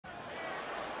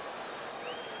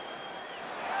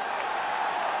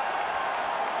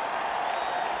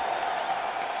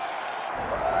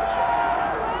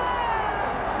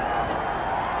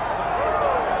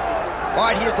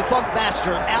right, he is the Funk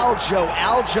Master,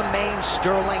 Aljamain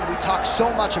Sterling. We talk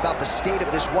so much about the state of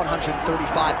this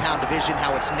 135-pound division,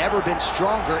 how it's never been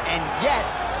stronger, and yet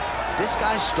this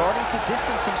guy's starting to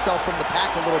distance himself from the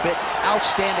pack a little bit.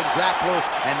 Outstanding grappler,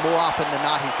 and more often than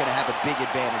not, he's going to have a big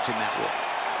advantage in that war.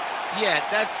 Yeah,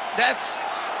 that's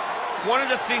one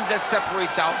of the things that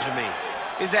separates Aljamain,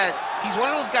 is that he's one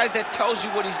of those guys that tells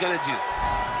you what he's going to do,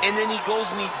 and then he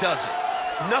goes and he does it.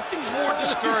 Nothing's more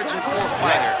discouraging for a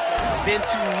fighter than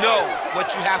to know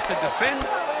what you have to defend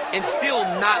and still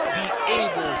not be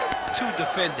able to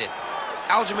defend it.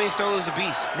 Aljamain Sterling is a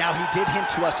beast. Now, he did hint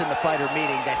to us in the fighter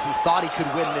meeting that he thought he could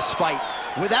win this fight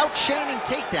without chaining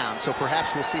takedowns, so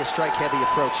perhaps we'll see a strike-heavy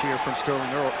approach here from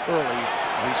Sterling early.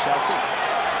 We shall see.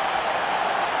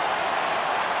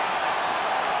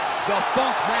 The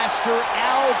Funk Master,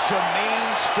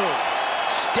 Aljamain Sterling,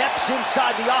 steps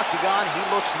inside the octagon. He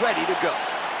looks ready to go.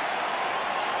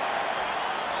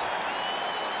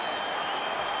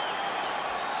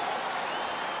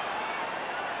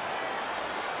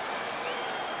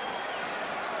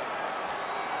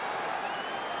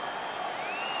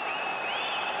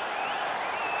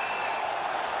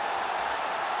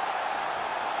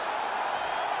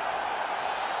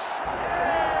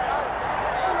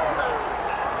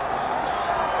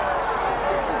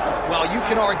 Well, you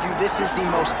can argue this is the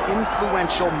most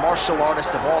influential martial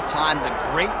artist of all time, the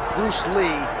great Bruce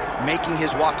Lee, making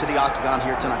his walk to the octagon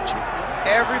here tonight, Jimmy.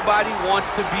 Everybody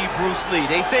wants to be Bruce Lee.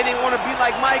 They say they want to be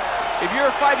like Mike. If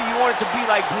you're a fighter, you want it to be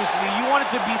like Bruce Lee. You want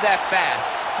it to be that fast.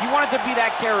 You want it to be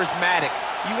that charismatic.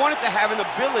 You want it to have an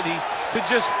ability to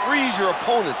just freeze your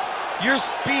opponents. Your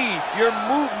speed, your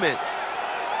movement,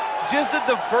 just the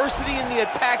diversity in the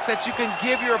attacks that you can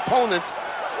give your opponents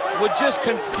would just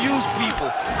confuse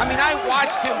people. I mean, I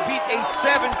watched him beat a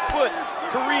 7-foot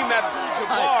Kareem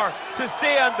Abdul-Jabbar to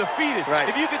stay undefeated. Right.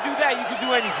 If you could do that, you could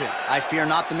do anything. I fear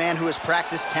not the man who has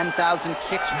practiced 10,000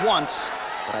 kicks once,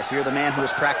 but I fear the man who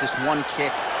has practiced one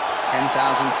kick 10,000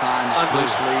 times.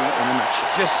 Bruce Lee in a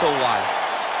nutshell. Just so wise.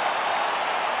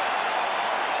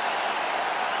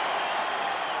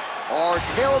 Our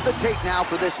tale of the tape now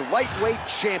for this lightweight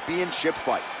championship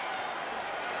fight.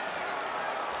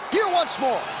 Here once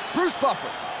more, Bruce Buffer.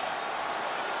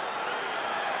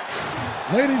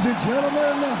 Ladies and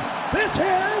gentlemen, this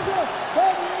is the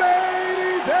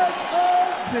main event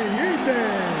of the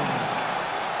evening.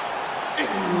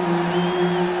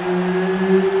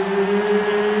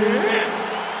 It's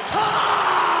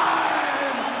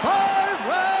time!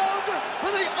 5 rounds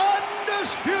for the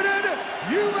undisputed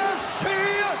UFC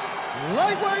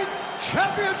Lightweight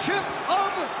Championship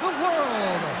of the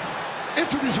World.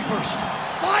 Introducing first,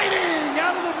 fighting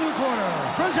out of the blue corner,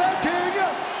 presenting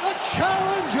the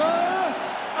challenger,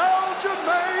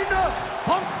 Aljamain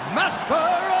Funk Master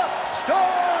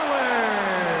Sterling.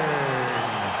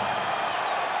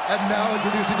 And now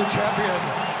introducing the champion,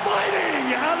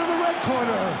 fighting out of the red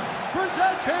corner,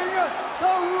 presenting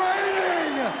the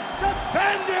reigning,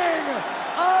 defending,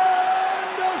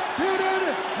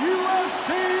 undisputed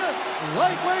UFC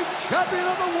Lightweight Champion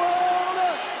of the World,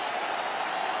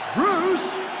 Bruce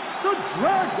the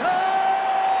Dragon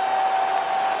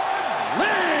Lee.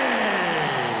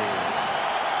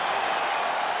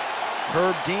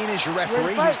 Herb Dean is your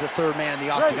referee. He's the third man in the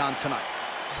octagon tonight.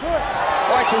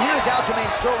 All right, so here's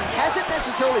Aljamain Sterling. Hasn't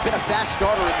necessarily been a fast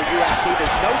starter in the UFC.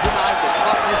 There's no denying the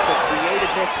toughness, the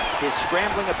creativeness, his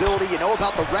scrambling ability. You know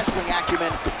about the wrestling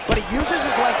acumen, but he uses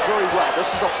his length very well.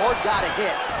 This is a hard guy to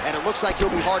hit, and it looks like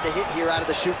he'll be hard to hit here out of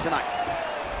the chute tonight.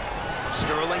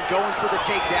 Sterling going for the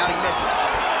takedown, he misses.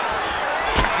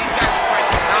 These guys are trying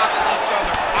to knock each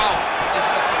other out. This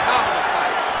is a phenomenal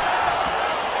fight.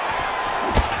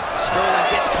 Sterling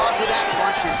gets caught with that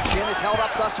punch. His chin is held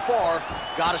up thus far.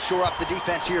 Got to shore up the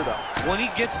defense here, though. When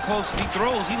he gets close, he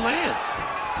throws, he lands.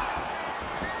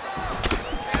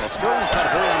 Well, Sterling's got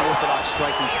a very unorthodox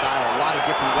striking style. A lot of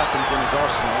different weapons in his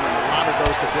arsenal, and a lot of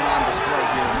those have been on display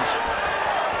here in this one.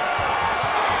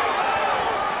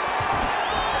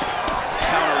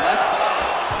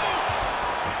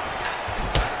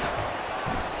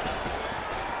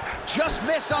 Just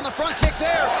missed on the front kick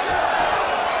there.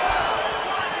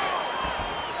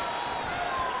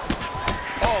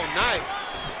 Oh, nice.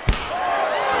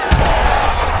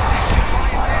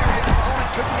 His opponent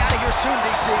could be out of here soon,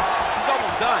 DC. He's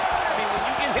almost done. I mean, when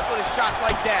you get hit with a shot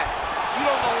like that, you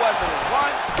don't know whether to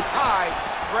run, hide,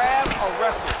 grab, or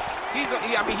wrestle. He's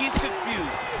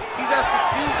confused. He's as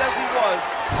confused as he was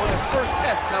on his first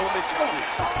test in elementary school.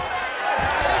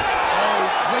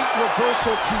 Great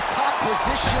reversal to top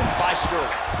position by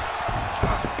Sterling.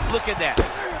 Look at that.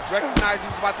 Recognized he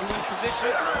was about to lose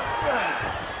position.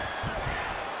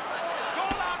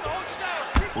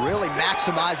 Really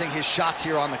maximizing his shots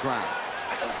here on the ground.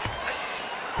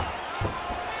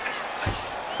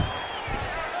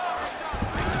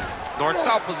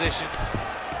 North-south position.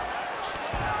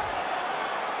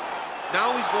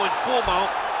 Now he's going full mount.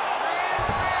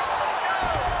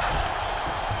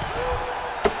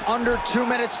 Under 2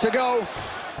 minutes to go.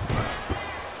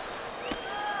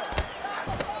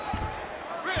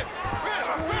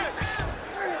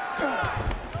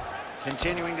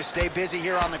 Continuing to stay busy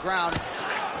here on the ground.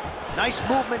 Nice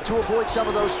movement to avoid some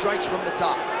of those strikes from the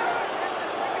top.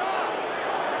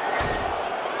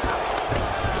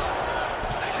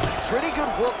 Pretty good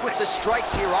work with the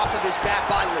strikes here off of his back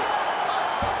by Lee.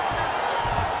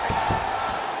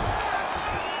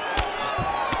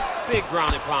 Big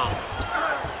ground and pound.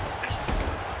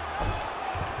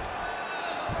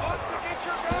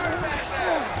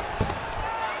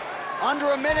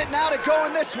 Under a minute now to go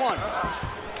in this one.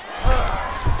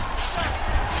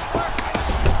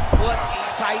 What a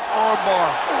tight armbar.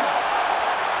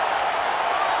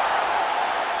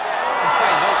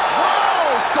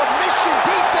 Whoa! Submission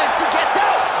defense. He gets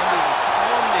out. I mean,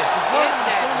 calmness in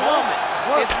that moment.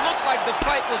 It looked like the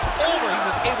fight was over. He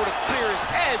was able to clear his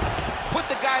head, put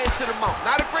the guy into the mount.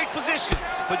 Not a great position,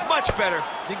 but much better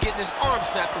than getting his arm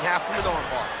snapped in half from an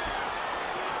armbar.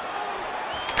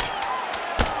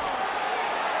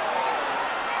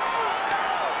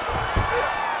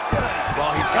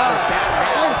 Well, he's got his back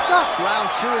now. Round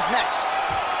 2 is next.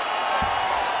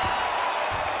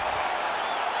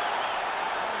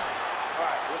 All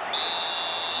right, listen.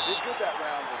 You did good that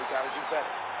round, but we got to do better,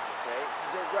 okay?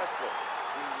 He's a wrestler.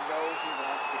 We know he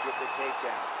wants to get the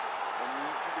takedown. I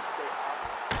need you to stay up.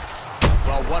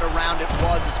 Well, what a round it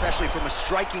was, especially from a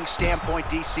striking standpoint.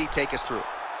 DC, take us through.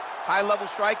 High-level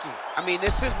striking. I mean,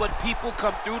 this is what people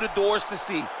come through the doors to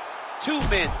see. 2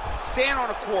 men stand on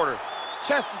a quarter,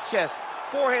 chest to chest,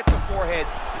 forehead to forehead,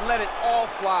 and let it all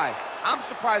fly. I'm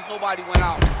surprised nobody went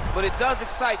out, but it does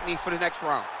excite me for the next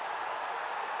round.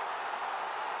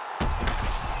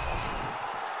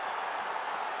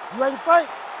 You ready to fight?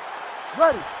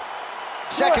 Ready.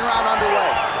 Second round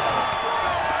underway.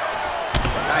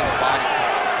 Nice body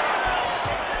punch.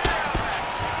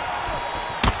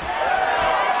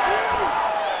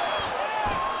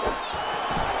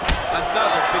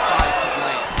 Another big body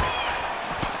slam.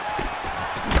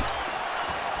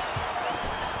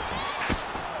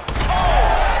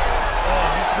 Oh,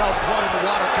 he smells blood in the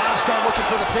water. Gotta start looking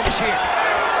for the finish here.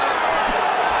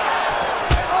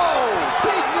 Oh,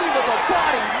 big knee to the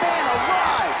body. Man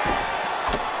alive.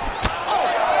 Oh,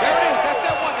 there it is. That's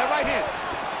that one, that right hand.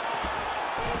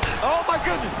 Oh, my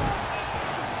goodness.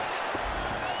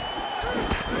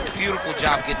 Beautiful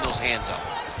job getting those hands up.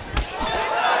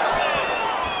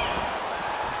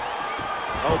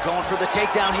 Oh, going for the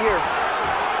takedown here.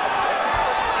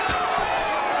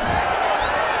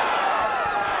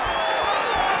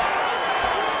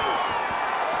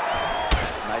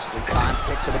 Nicely timed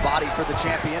kick to the body for the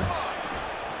champion.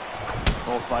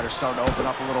 Both fighters starting to open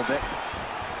up a little bit.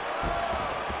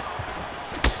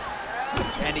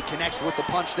 And he connects with the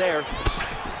punch there.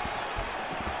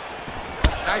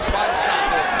 Nice body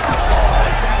shot there. Oh,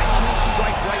 he's had a huge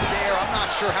strike right there. I'm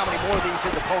not sure how many more of these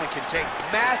his opponent can take.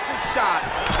 Massive shot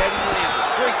that he landed.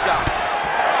 Great job.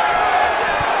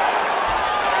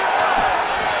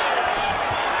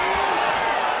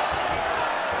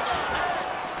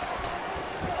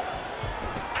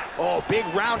 Oh, big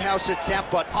roundhouse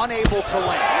attempt, but unable to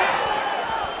land.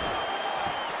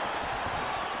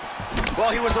 Well,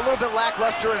 he was a little bit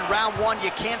lackluster in round 1. You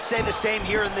can't say the same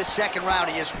here in this second round.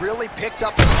 He has really picked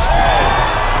up. Oh,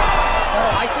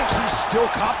 I think he's still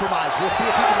compromised. We'll see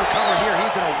if he can recover here.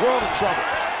 He's in a world of trouble.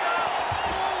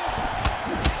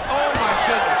 Oh, my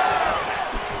goodness.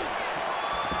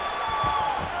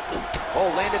 Oh,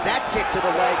 landed that kick to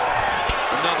the leg.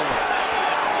 Another one.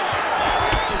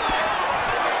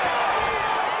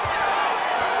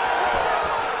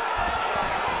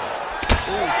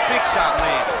 Ooh, big shot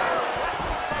lands.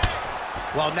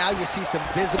 Well, now you see some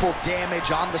visible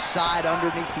damage on the side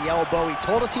underneath the elbow. He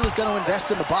told us he was going to invest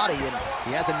in the body, and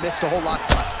he hasn't missed a whole lot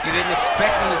tonight. You didn't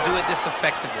expect him to do it this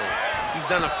effectively. He's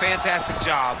done a fantastic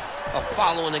job of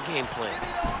following a game plan.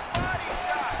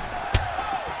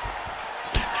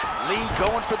 Lee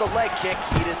going for the leg kick.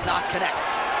 He does not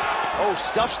connect. Oh,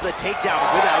 stuffs the takedown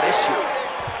without issue.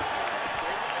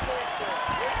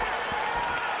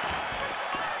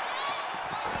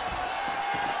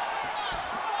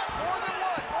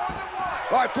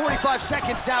 All right, 45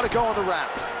 seconds now to go in the round.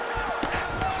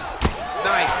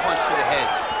 Nice punch to the head.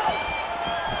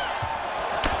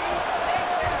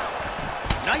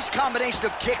 Nice combination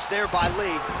of kicks there by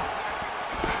Lee.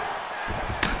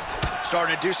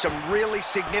 Starting to do some really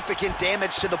significant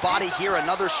damage to the body here.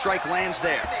 Another strike lands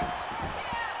there.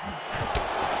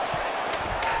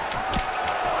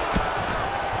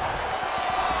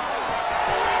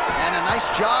 And a nice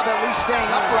job at least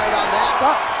staying upright on that.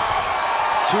 Stop.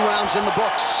 2 rounds in the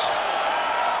books.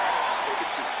 Take a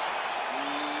seat.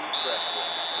 Deep breath in.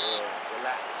 Good.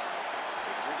 Relax.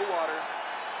 Take a drink of water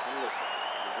and listen.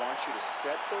 We want you to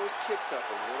set those kicks up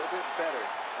a little bit better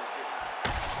with your...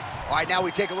 All right, now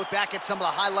we take a look back at some of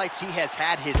the highlights. He has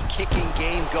had his kicking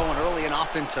game going early and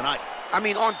often tonight. I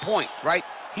mean, on point, right?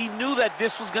 He knew that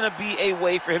this was going to be a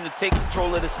way for him to take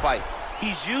control of this fight.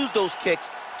 He's used those kicks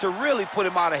to really put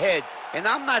him out ahead, and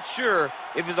I'm not sure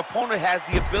if his opponent has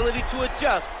the ability to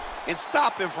adjust and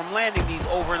stop him from landing these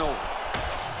over and over.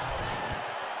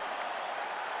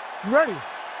 Ready.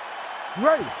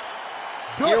 Ready.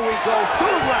 Here we go,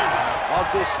 3rd round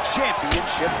of this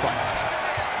championship fight.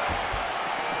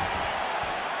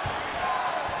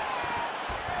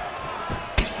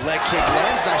 Leg kick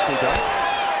lands, nicely done.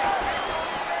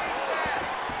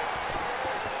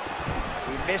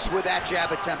 He missed with that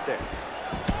jab attempt there.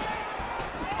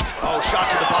 Oh, shot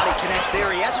to the body connects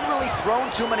there. He hasn't really thrown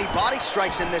too many body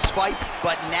strikes in this fight,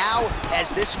 but now,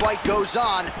 as this fight goes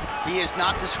on, he is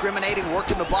not discriminating,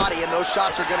 working the body, and those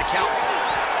shots are going to count.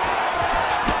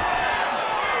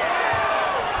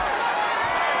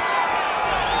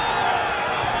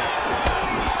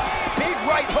 Big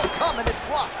right hook coming, it's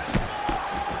blocked.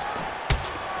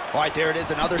 All right, there it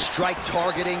is, another strike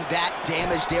targeting that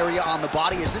damaged area on the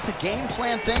body. Is this a game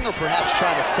plan thing, or perhaps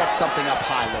trying to set something up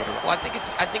high later on? Well,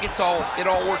 I think it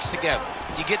all works together.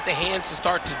 You get the hands to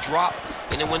start to drop,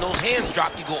 and then when those hands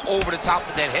drop, you go over the top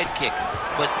with that head kick.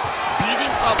 But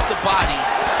beating up the body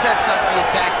sets up the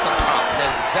attacks on top. That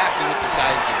is exactly what this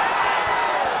guy is doing.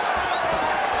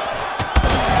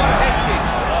 What a head kick.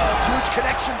 Huge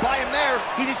connection by him there.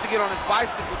 He needs to get on his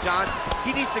bicycle, John.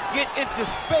 He needs to get into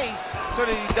space so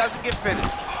that he doesn't get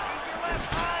finished.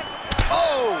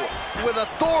 Oh, with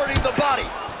authority the body.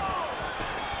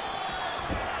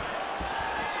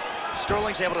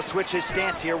 Sterling's able to switch his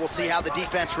stance here. We'll see how the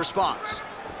defense responds.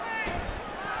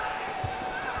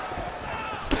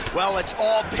 Well, it's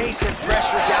all pace and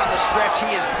pressure down the stretch.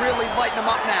 He is really lighting them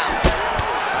up now.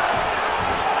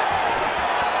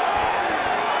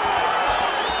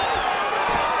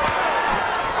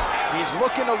 He's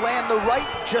looking to land the right,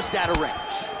 just out of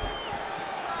range.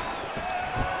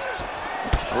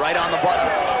 Right on the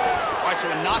button. All right, so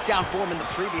a knockdown for him in the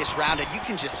previous round, and you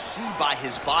can just see by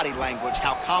his body language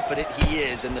how confident he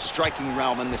is in the striking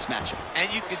realm in this matchup.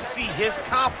 And you can see his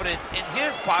confidence in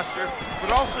his posture,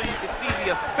 but also you can see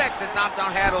the effect that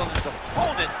knockdown had on his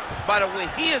opponent by the way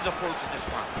he is approaching this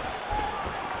round.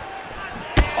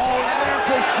 Oh, he lands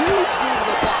a huge knee to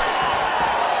the body.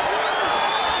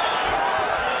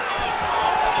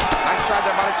 Nice shot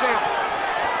there by the champ.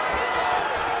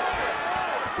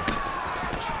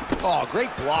 Oh, great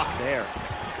block there.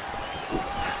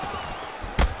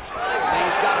 And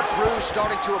he's got a bruise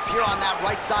starting to appear on that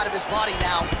right side of his body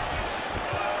now.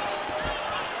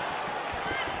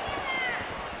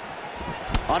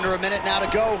 Under a minute now to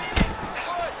go.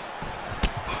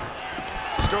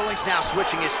 Sterling's now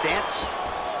switching his stance.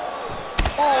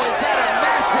 Oh, is that a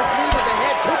massive knee to the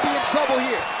head? Could be in trouble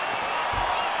here.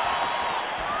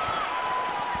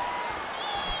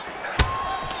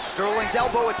 Sterling's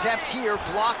elbow attempt here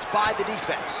blocked by the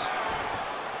defense.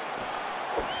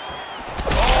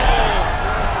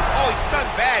 Oh, he's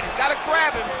stunned bad. He's got to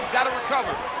grab him. He's got to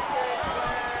recover.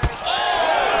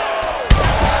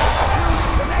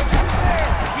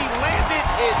 He landed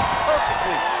it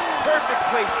perfectly. Perfect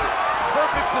placement.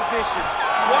 Perfect position.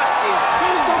 What a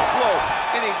huge blow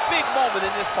in a big moment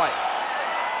in this fight.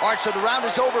 All right, so the round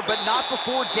is over, but not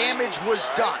before damage was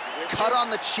done. Cut on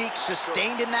the cheek,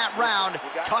 sustained in that round.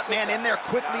 Cut man in there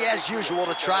quickly as usual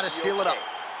to try to seal it up.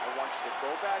 I want you to go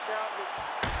back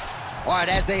out. All right,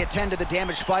 as they attend to the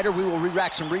damaged fighter, we will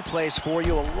re-rack some replays for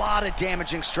you. A lot of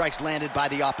damaging strikes landed by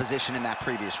the opposition in that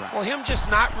previous round. Well, him just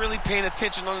not really paying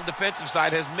attention on the defensive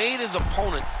side has made his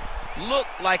opponent look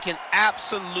like an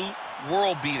absolute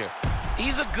world beater.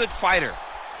 He's a good fighter,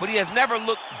 but he has never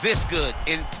looked this good,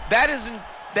 and that is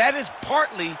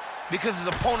partly because his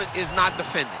opponent is not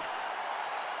defending.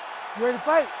 You ready to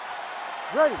fight?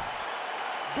 Ready.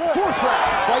 Good. 4th round,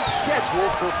 fight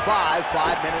scheduled for 5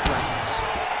 5-minute rounds.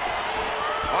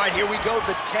 All right, here we go.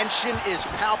 The tension is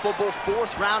palpable.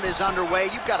 4th round is underway.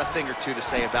 You've got a thing or two to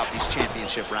say about these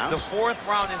championship rounds. The 4th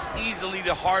round is easily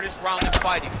the hardest round in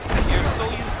fighting. You're so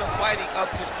used to fighting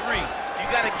up to 3. You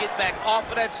got to get back off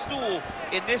of that stool,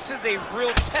 and this is a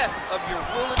real test of your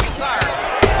will and desire.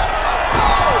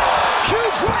 Oh,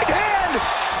 huge right hand!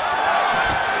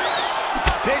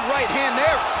 right hand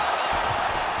there.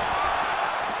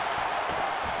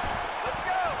 Let's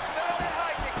go. Set up that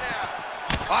high kick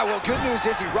now. All right, well, good news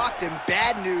is he rocked him.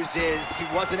 Bad news is he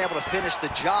wasn't able to finish the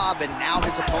job, and now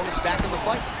his opponent's back in the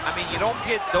fight. I mean, you don't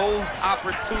get those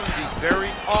opportunities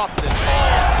very often.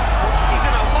 He's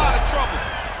in a lot of trouble.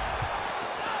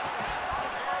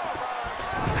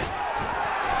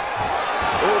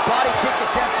 Oh, body kick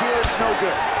attempt here. It's no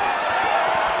good.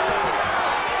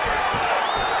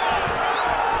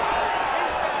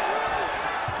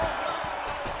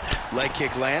 Leg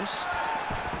kick lands.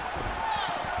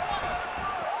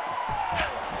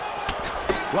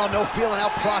 Well, no feeling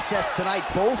out process tonight.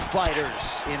 Both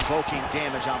fighters invoking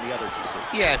damage on the other DC.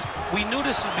 Yes, we knew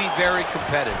this would be very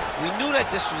competitive. We knew that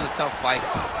this was a tough fight.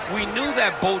 We knew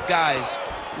that both guys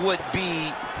would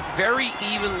be very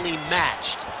evenly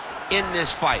matched in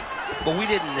this fight. But we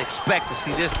didn't expect to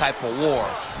see this type of war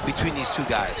between these two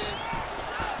guys.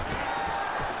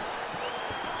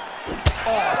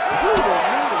 Oh, brutal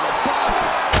knee to the body.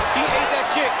 He ate that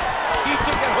kick. He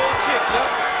took that whole kick, yep.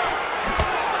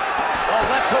 Oh,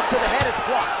 left hook to the head, it's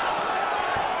blocked.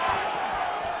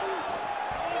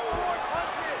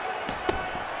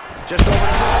 Just over 2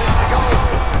 minutes to go.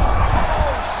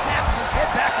 Oh, snaps his head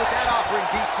back with that offering,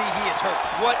 DC. He is hurt.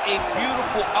 What a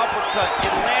beautiful uppercut.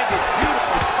 It landed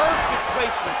beautiful, perfect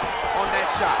placement on that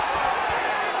shot.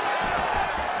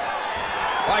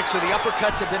 All right, so the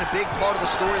uppercuts have been a big part of the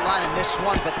storyline in this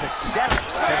one, but the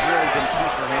setups have really been key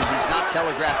for him. He's not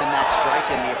telegraphing that strike,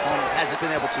 and the opponent hasn't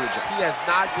been able to adjust. He has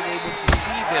not been able to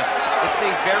see them. It's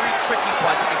a very tricky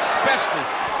punch, especially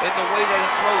in the way that he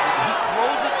throws it. He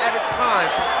throws it at a time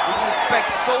when you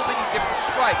expect so many different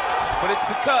strikes, but it's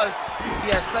because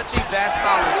he has such a vast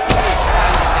knowledge of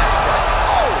finding that strike.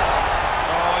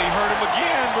 Oh, he hurt him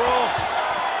again, bro.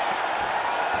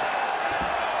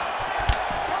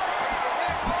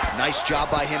 Nice job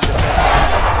by him defensively.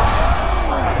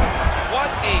 What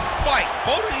a fight.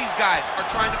 Both of these guys are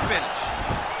trying to finish.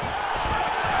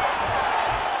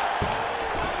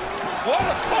 What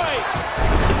a fight.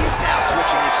 He's now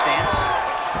switching his stance.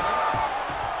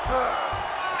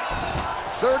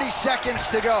 30 seconds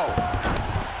to go.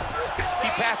 He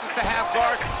passes to half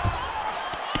guard.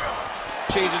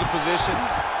 Changing the position.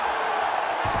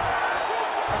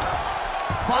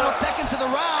 Final seconds of the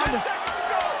round.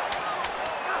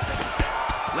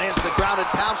 Lands the grounded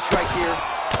pound strike here.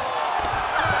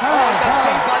 Oh, he got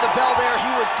saved by the bell there.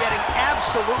 He was getting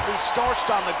absolutely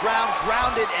starched on the ground,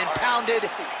 grounded and pounded.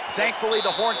 Thankfully, the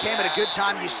horn came at a good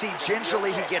time. You see,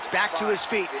 gingerly, he gets back to his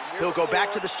feet. He'll go back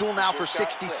to the stool now for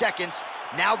 60 seconds.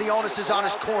 Now the onus is on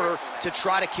his corner to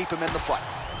try to keep him in the fight.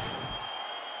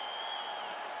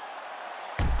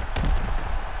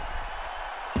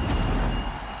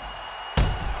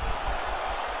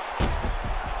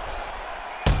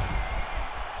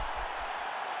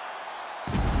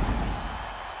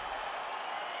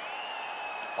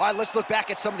 All right, let's look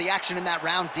back at some of the action in that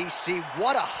round, DC.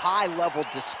 What a high-level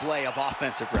display of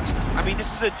offensive wrestling. I mean,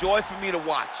 this is a joy for me to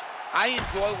watch. I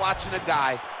enjoy watching a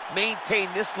guy maintain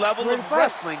this level of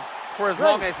wrestling for as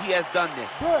long as he has done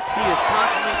this. He is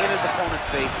constantly in his opponent's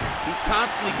face. He's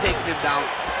constantly taking him down.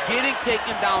 Getting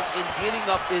taken down and getting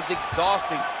up is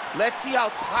exhausting. Let's see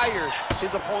how tired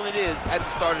his opponent is at the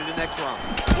start of the next round.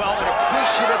 Well, an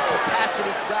appreciative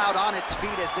capacity crowd on its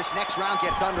feet as this next round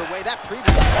gets underway. That previous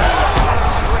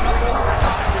offering up over the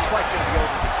top, this fight's going to be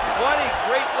over. What a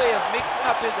great way of mixing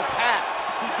up his attack.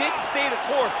 He didn't stay the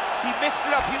course. He mixed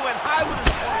it up. He went high with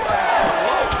his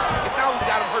low, and now he's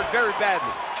got him hurt very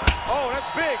badly. Oh,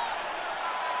 that's big.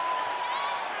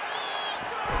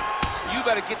 You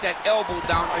better get that elbow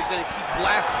down or he's going to keep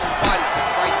blasting those body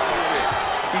kicks right through the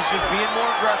rib. He's just being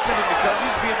more aggressive, and because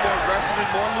he's being more aggressive and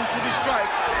more loose with his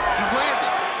strikes, he's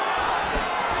landing.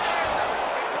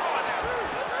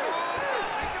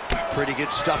 Pretty good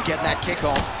stuff getting that kick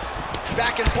home.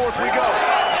 Back and forth we go.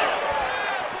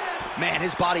 Man,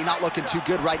 his body not looking too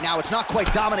good right now. It's not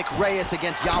quite Dominic Reyes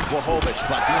against Jan Blachowicz,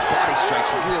 but these body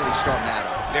strikes are really starting to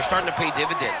add up. They're starting to pay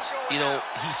dividends. You know,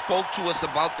 he spoke to us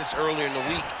about this earlier in the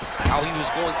week, how he was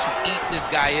going to eat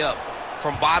this guy up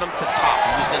from bottom to top.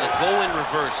 He was going to go in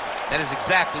reverse. That is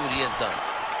exactly what he has done.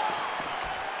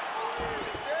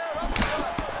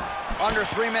 Under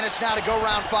 3 minutes now to go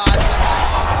round 5. Oh,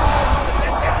 the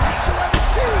best effort you'll ever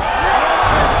see. You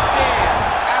don't understand.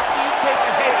 After you take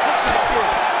a head kick like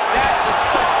this, that is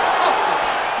such toughness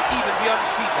to even be on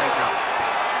his feet right now.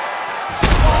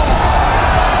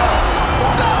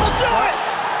 That'll do it!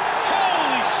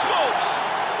 Holy smokes!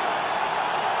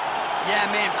 Yeah,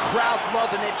 man, crowd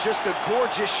loving it. just a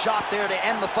gorgeous shot there to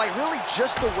end the fight. Really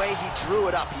just the way he drew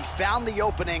it up. He found the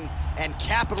opening and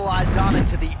capitalized on it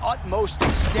to the utmost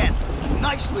extent.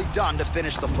 Nicely done to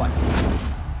finish the fight.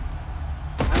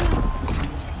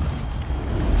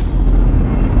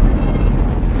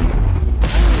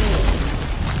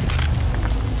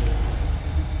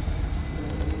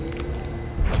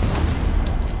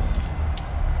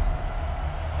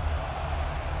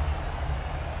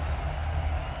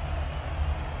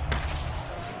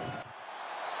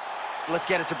 Let's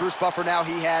get it to Bruce Buffer now.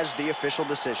 He has the official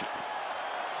decision.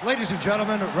 Ladies and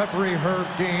gentlemen, referee Herb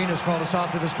Dean has called a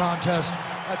stop to this contest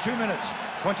at 2 minutes,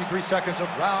 23 seconds of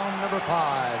round number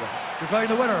 5. Declaring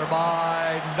the winner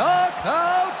by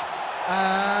knockout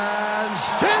and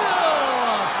still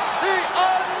the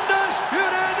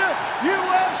undisputed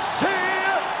UFC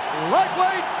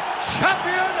lightweight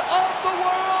champion of the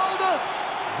world,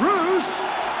 Bruce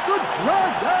the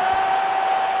Dragon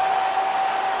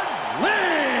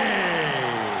Lee.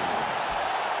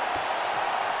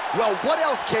 Well, what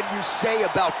else can you say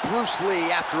about Bruce Lee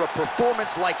after a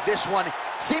performance like this one?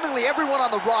 Seemingly everyone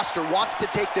on the roster wants to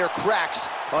take their cracks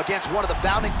against one of the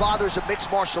founding fathers of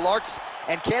mixed martial arts,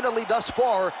 and candidly, thus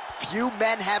far, few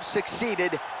men have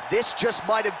succeeded. This just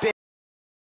might have been